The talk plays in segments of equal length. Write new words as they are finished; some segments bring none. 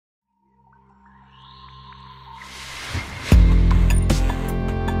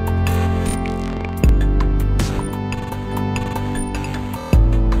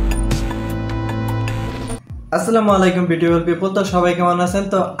আসসালামু আলাইকুম beautiful people. তো সবাই কেমন আছেন?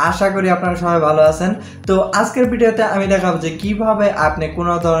 তো আশা করি আপনারা সবাই ভালো আছেন। তো আজকের ভিডিওতে আমি দেখাবো যে কিভাবে আপনি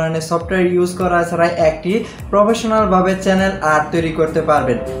কোনো ধরনের সফটওয়্যার ইউজ করা ছাড়া একটি প্রফেশনাল ভাবে চ্যানেল আর্ট তৈরি করতে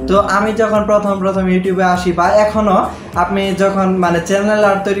পারবেন। তো আমি যখন প্রথম ইউটিউবে আসি বা এখনো আপনি যখন চ্যানেল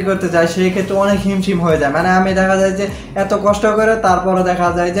আর্ট তৈরি করতে যাই সেই ক্ষেত্রে অনেক হিমশিম হয়ে যায়। আমি দেখা যায় যে এত কষ্ট করে তারপরে দেখা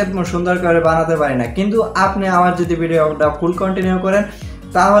যায় যে সুন্দর করে বানাতে পারি না। কিন্তু আপনি আমার যদি ভিডিওটা ফুল কন্টিনিউ করেন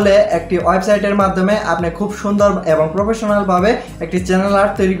তাহলে একটি ওয়েবসাইটের মাধ্যমে আপনি খুব সুন্দর এবং প্রফেশনাল ভাবে একটি চ্যানেল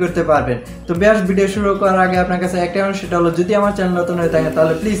আর্ট তৈরি করতে পারবেন। তো বেশ ভিডিও শুরু করার আগে আপনার কাছে একটা অনুরোধ, সেটা হলো যদি আমার চ্যানেল নতুন হয়ে থাকে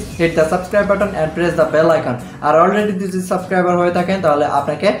তাহলে please hit the subscribe button and press the bell icon. R already যদি সাবস্ক্রাইবার হয়ে থাকেন তাহলে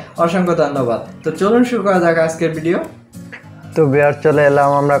আপনাকে অসংখ্য ধন্যবাদ। তো চলুন শুরু করা যাক আজকের ভিডিও। তো বিয়ার চলে এলাম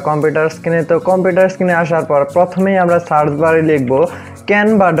আমরা কম্পিউটার স্ক্রিনে। তো কম্পিউটার স্ক্রিনে আসার পর প্রথমেই আমরা সার্চ বারে লিখবো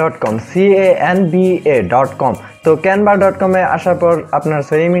canva.com canva.com। তো canva.com এ আসার পর আপনার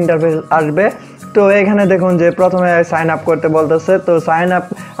সেম ইন্টারফেস আসবে। তো এখানে দেখুন যে প্রথমে সাইন আপ করতে বলতেছে। তো সাইন আপ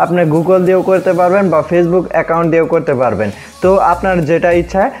আপনি গুগল দিয়েও করতে পারবেন বা ফেসবুক অ্যাকাউন্ট দিয়েও করতে পারবেন। তো আপনার যেটা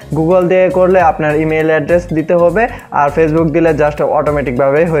ইচ্ছা, গুগল দিয়ে করলে আপনার ইমেল অ্যাড্রেস দিতে হবে, আর ফেসবুক দিলে জাস্ট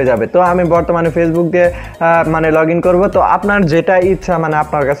অটোমেটিকভাবে হয়ে যাবে। তো আমি বর্তমানে ফেসবুক দিয়ে লগ ইন করবো। তো আপনার যেটা ইচ্ছা,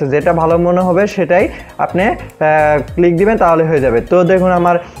 আপনার কাছে যেটা ভালো মনে হবে সেটাই আপনি ক্লিক দিবেন, তাহলে হয়ে যাবে। তো দেখুন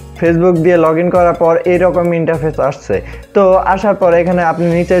আমার ফেসবুক দিয়ে লগ ইন করার পর এইরকম ইন্টারফেস আসছে। তো আসার পর এখানে আপনি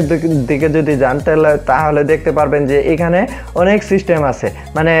নিচের দিকে যদি যান তাহলে দেখতে পারবেন যে এখানে অনেক সিস্টেম আছে।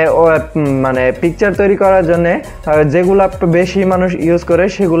 পিকচার তৈরি করার জন্য যেগুলা বেশি মানুষ ইউজ করে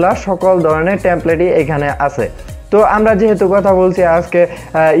সেগুলা সকল ধরনের টেমপ্লেটই এখানে আছে। তো আমরা যেহেতু কথা বলছি আজকে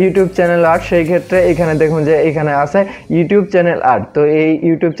ইউটিউব চ্যানেল আর্ট, সেই ক্ষেত্রে এখানে দেখুন যে এখানে আছে ইউটিউব চ্যানেল আর্ট। তো এই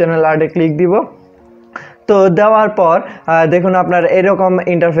ইউটিউব চ্যানেল আর্টে ক্লিক দিব। তো দেওয়ার পর দেখুন আপনার এরকম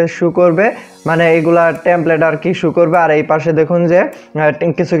ইন্টারফেস শো করবে, এগুলা টেমপ্লেট আর কি শো করবে। আর এই পাশে দেখুন যে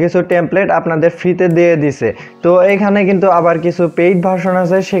কিছু টেমপ্লেট আপনাদের ফ্রিতে দিয়ে দিছে। তো এখানে কিন্তু আবার কিছু পেইড ভার্সন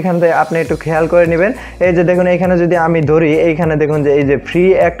আছে, সেখান থেকে আপনি একটু খেয়াল করে নেবেন। এই যে দেখুন এখানে যদি আমি ধরি, এইখানে দেখুন যে এই যে ফ্রি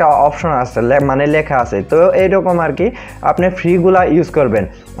একটা অপশন আছে, লেখা আছে। তো এইরকম আর কি আপনি ফ্রিগুলা ইউজ করবেন,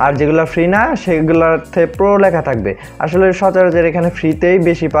 আর যেগুলো ফ্রি না সেগুলোতে প্রো লেখা থাকবে। আসলে সচরাচর এখানে ফ্রিতেই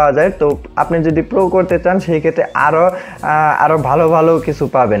বেশি পাওয়া যায়। তো আপনি যদি প্রো করতে চান সেই ক্ষেত্রে আরো ভালো কিছু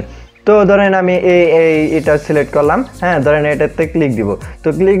পাবেন। তো ধরেন আমি এটা সিলেক্ট করলাম, হ্যাঁ, ধরেন এটাতে ক্লিক দিব। তো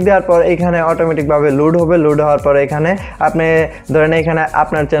ক্লিক দেওয়ার পর এখানে অটোমেটিকভাবে লোড হবে। লোড হওয়ার পর এখানে আপনি ধরেন এখানে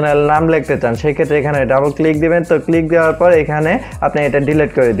আপনার চ্যানেল নাম লিখতে চান, সেই ক্ষেত্রে এখানে ডাবল ক্লিক দিবেন। তো ক্লিক দেওয়ার পর এখানে আপনি এটা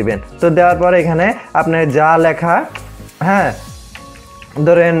ডিলিট করে দিবেন। তো দেওয়ার পর এখানে আপনি যা লেখা, হ্যাঁ,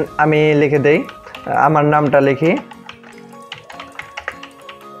 ধরেন আমি লিখে দেই, আমার নামটা লিখি।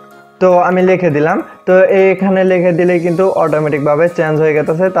 তো আমি লিখে দিলাম। তো এখানে লিখে দিলে কিন্তু অটোমেটিকভাবে চেঞ্জ হয়ে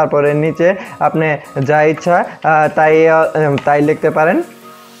গেছে। তারপরে নিচে আপনি যা ইচ্ছা তাই লিখতে পারেন।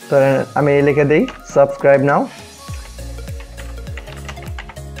 তো আমি লিখে দিই সাবস্ক্রাইব নাও,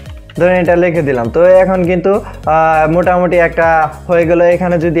 ধরেন এটা লিখে দিলাম। তো এখন কিন্তু মোটামুটি একটা হয়ে গেল।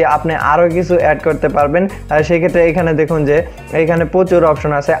 এখানে যদি আপনি আরও কিছু অ্যাড করতে পারবেন, সেক্ষেত্রে এখানে দেখুন যে এখানে প্রচুর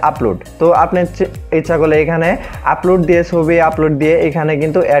অপশন আছে আপলোড। তো আপনি ইচ্ছা করলে এখানে আপলোড দিয়ে, ছবি আপলোড দিয়ে এখানে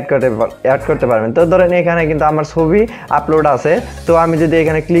কিন্তু অ্যাড করতে পারবেন। তো ধরেন এখানে কিন্তু আমার ছবি আপলোড আছে। তো আমি যদি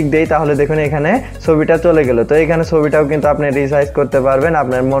এখানে ক্লিক দিই তাহলে দেখুন এখানে ছবিটা চলে গেল। তো এখানে ছবিটাও কিন্তু আপনি রিসাইজ করতে পারবেন,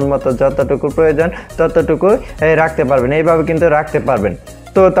 আপনার মন মতো যতটুকু প্রয়োজন ততটুকু রাখতে পারবেন। এইভাবে কিন্তু রাখতে পারবেন।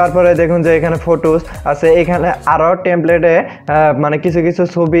 তো তারপরে দেখুন যে এখানে ফটোস আছে, এখানে আরও টেমপ্লেটে কিছু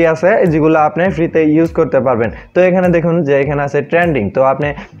ছবি আছে যেগুলো আপনি ফ্রিতে ইউজ করতে পারবেন। তো এখানে দেখুন যে এখানে আছে ট্রেন্ডিং। তো আপনি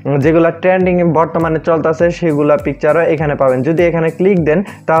যেগুলো ট্রেন্ডিং বর্তমানে চলতেছে সেগুলো পিকচারও এখানে পাবেন। যদি এখানে ক্লিক দেন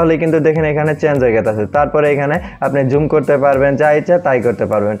তাহলে কিন্তু দেখেন এখানে চেঞ্জ হয়ে গেছে। তারপরে এখানে আপনি জুম করতে পারবেন, যা ইচ্ছা তাই করতে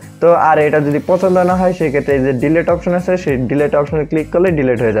পারবেন। তো আর এটা যদি পছন্দ না হয় সেক্ষেত্রে এই যে ডিলিট অপশন আছে, সেই ডিলিট অপশনে ক্লিক করলে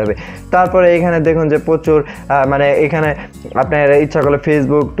ডিলিট হয়ে যাবে। তারপরে এখানে দেখুন যে প্রচুর এখানে আপনার ইচ্ছা করলে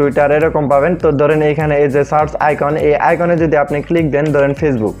ফেসবুক, টুইটার এরকম পাবেন। তো ধরেন এখানে এই যে সার্চ আইকন, এই আইকনে যদি আপনি ক্লিক দেন, ধরেন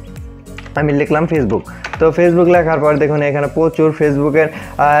ফেসবুক, আমি লিখলাম ফেসবুক। তো ফেসবুক লেখার পর দেখুন এখানে প্রচুর ফেসবুকের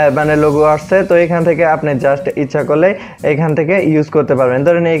লোগো আসছে। তো এখান থেকে আপনি জাস্ট ইচ্ছা করলে এখান থেকে ইউজ করতে পারবেন।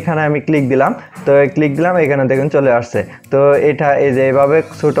 ধরেন এখানে আমি ক্লিক দিলাম, তো ক্লিক দিলাম, এখানে দেখুন চলে আসছে। তো এটা এই যে এইভাবে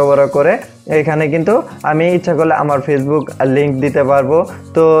ছোট বড় করে এখানে কিন্তু আমি ইচ্ছা করলে আমার ফেসবুক লিঙ্ক দিতে পারবো।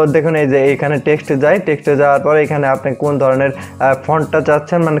 তো দেখুন এই যে এখানে টেক্সটে যাই, টেক্সটে যাওয়ার পর এখানে আপনি কোন ধরনের ফন্টটা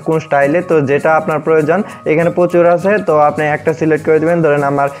চাচ্ছেন, কোন স্টাইলে, তো যেটা আপনার প্রয়োজন এখানে প্রচুর আছে। তো আপনি একটা সিলেক্ট করে দেবেন। ধরেন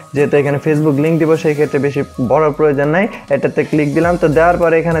আমার যেহেতু এখানে ফেসবুক লিঙ্ক দিব সেই ক্ষেত্রে বেশি বড় প্রয়োজন নাই, এটাতে ক্লিক দিলাম। তো দেওয়ার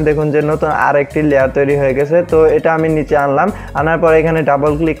পর এখানে দেখুন যে নতুন আরেকটি লেয়ার তৈরি হয়ে গেছে। তো এটা আমি নিচে আনলাম, আনার পর এখানে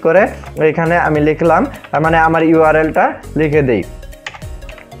ডাবল ক্লিক করে এখানে আমি লিখলাম, আমার ইউআরএলটা লিখে দেই।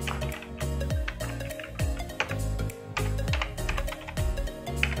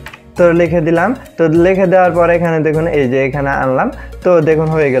 তো লিখে দিলাম। তো লিখে দেওয়ার পর এখানে দেখুন এই যে এখানে আনলাম, তো দেখুন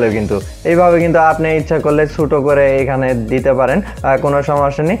হয়ে গেল। কিন্তু এইভাবে কিন্তু আপনি ইচ্ছা করলে ছোটো করে এখানে দিতে পারেন, কোনো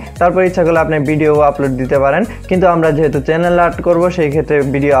সমস্যা নেই। তারপর ইচ্ছা করলে আপনি ভিডিও আপলোড দিতে পারেন, কিন্তু আমরা যেহেতু চ্যানেল আর্ট করব সেই ক্ষেত্রে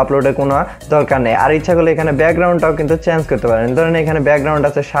ভিডিও আপলোডের কোনো দরকার নেই। আর ইচ্ছা করলে এখানে ব্যাকগ্রাউন্ডটাও কিন্তু চেঞ্জ করতে পারেন। ধরেন এখানে ব্যাকগ্রাউন্ড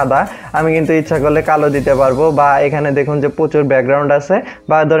আছে সাদা, আমি কিন্তু ইচ্ছা করলে কালো দিতে পারবো, বা এখানে দেখুন যে প্রচুর ব্যাকগ্রাউন্ড আছে,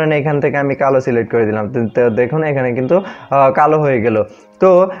 বা ধরেন এখান থেকে আমি কালো সিলেক্ট করে দিলাম, তো দেখুন এখানে কিন্তু কালো হয়ে গেল।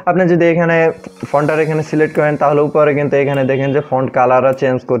 তো আপনি যদি এখানে ফন্টটার এখানে সিলেক্ট করেন তাহলে উপরে কিন্তু এখানে দেখেন যে ফন্ট কালারও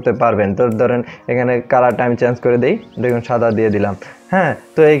চেঞ্জ করতে পারবেন। তো ধরেন এখানে কালারটা আমি চেঞ্জ করে দিই, দেখুন সাদা দিয়ে দিলাম। হ্যাঁ,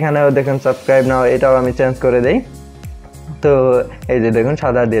 তো এইখানেও দেখুন সাবস্ক্রাইব নাও, এটাও আমি চেঞ্জ করে দিই। তো এই যে দেখুন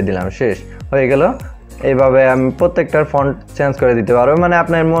সাদা দিয়ে দিলাম, শেষ হয়ে গেল। এইভাবে আমি প্রত্যেকটার ফন্ট চেঞ্জ করে দিতে পারবো, মানে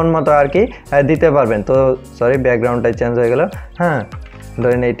আপনার মন মতো আর কি দিতে পারবেন। তো সরি, ব্যাকগ্রাউন্ডটাই চেঞ্জ হয়ে গেল। হ্যাঁ,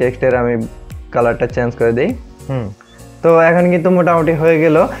 ধরেন এই টেক্সটের আমি কালারটা চেঞ্জ করে দিই। তো এখন কিন্তু মোটামুটি হয়ে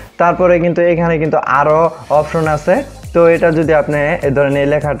গেল। তারপরে কিন্তু এখানে কিন্তু আরও অপশন আছে। তো এটা যদি আপনি ধরেন এই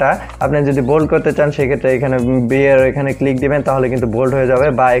লেখাটা আপনি যদি বোল্ড করতে চান সেক্ষেত্রে এখানে বিয়ের এখানে ক্লিক দিবেন, তাহলে কিন্তু বোল্ড হয়ে যাবে।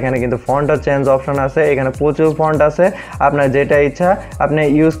 বা এখানে কিন্তু ফন্টও চেঞ্জ অপশন আছে, এখানে প্রচুর ফন্ট আছে, আপনার যেটা ইচ্ছা আপনি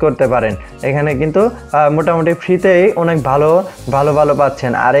ইউজ করতে পারেন। এখানে কিন্তু মোটামুটি ফ্রিতেই অনেক ভালো ভালো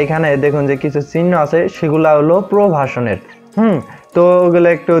পাচ্ছেন। আর এখানে দেখুন যে কিছু চিহ্ন আছে, সেগুলো হলো প্রো ভার্সনের। তো ওগুলো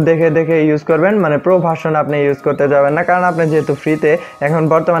একটু দেখে দেখে ইউজ করবেন, মানে প্রো ভার্সন আপনি ইউজ করতে যাবেন না, কারণ আপনি যেহেতু ফ্রিতে এখন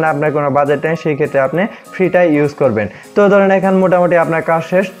বর্তমানে আপনার কোনো বাজেট নেই, সেই ক্ষেত্রে আপনি ফ্রিটাই ইউজ করবেন। তো ধরেন এখন মোটামুটি আপনার কাজ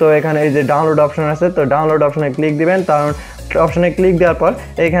শেষ। তো এখানে এই যে ডাউনলোড অপশন আছে, তো ডাউনলোড অপশনে ক্লিক দিবেন। কারণ অপশনে ক্লিক দেওয়ার পর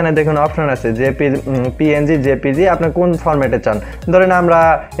এখানে দেখুন অপশন আছে পিএনজি জেপিজি, আপনি কোন ফরম্যাটে চান। ধরেন আমরা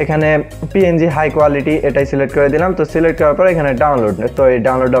এখানে পিএনজি হাই কোয়ালিটি এটাই সিলেক্ট করে দিলাম। তো সিলেক্ট করার পর এখানে ডাউনলোড, তো এই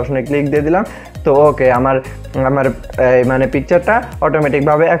ডাউনলোড অপশনে ক্লিক দিয়ে দিলাম। তো ওকে, আমার মানে পিকচারটা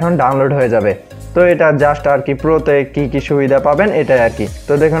অটোমেটিকভাবে এখন ডাউনলোড হয়ে যাবে। তো এটা জাস্ট আর কি প্রোতে কি সুবিধা পাবেন এটাই আর কি।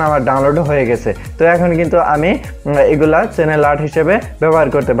 তো দেখুন আমার ডাউনলোড হয়ে গেছে। তো এখন কিন্তু আমি এগুলা চ্যানেল আর্ট হিসেবে ব্যবহার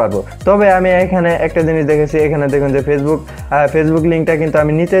করতে পারবো। তবে আমি এখানে একটা জিনিস দেখেছি, এখানে দেখুন যে ফেসবুক লিঙ্কটা কিন্তু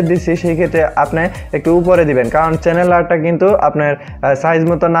আমি নিচে দিচ্ছি, সেই ক্ষেত্রে আপনি একটু উপরে দিবেন, কারণ চ্যানেল আর্টটা কিন্তু আপনার সাইজ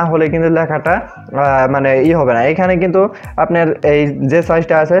মতো না হলে কিন্তু লেখাটা মানে হবে না। এখানে কিন্তু আপনার এই যে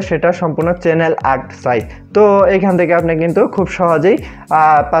সাইজটা আছে সেটা সম্পূর্ণ চ্যানেল আর্ট সাইজ। তো এখান থেকে আপনি কিন্তু খুব সহজেই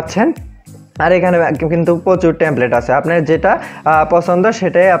পাচ্ছেন। আর এখানে কিন্তু প্রচুর টেমপ্লেট আছে, আপনার যেটা পছন্দ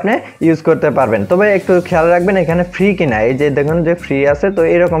সেটাই আপনি ইউজ করতে পারবেন। তবে একটু খেয়াল রাখবেন এখানে ফ্রি কিনা, এই যে দেখুন যে ফ্রি আছে, তো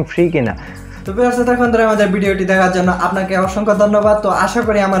এরকম ফ্রি কিনা। তো ভিউয়ার্স, তখন ধরে আমাদের ভিডিওটি দেখার জন্য আপনাকে অসংখ্য ধন্যবাদ। তো আশা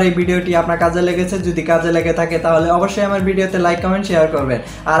করি আমার এই ভিডিওটি আপনার কাজে লেগেছে। যদি কাজে লেগে থাকে তাহলে অবশ্যই আমার ভিডিওতে লাইক কমেন্ট শেয়ার করবেন।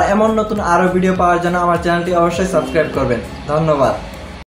 আর এমন নতুন আরও ভিডিও পাওয়ার জন্য আমার চ্যানেলটি অবশ্যই সাবস্ক্রাইব করবেন। ধন্যবাদ।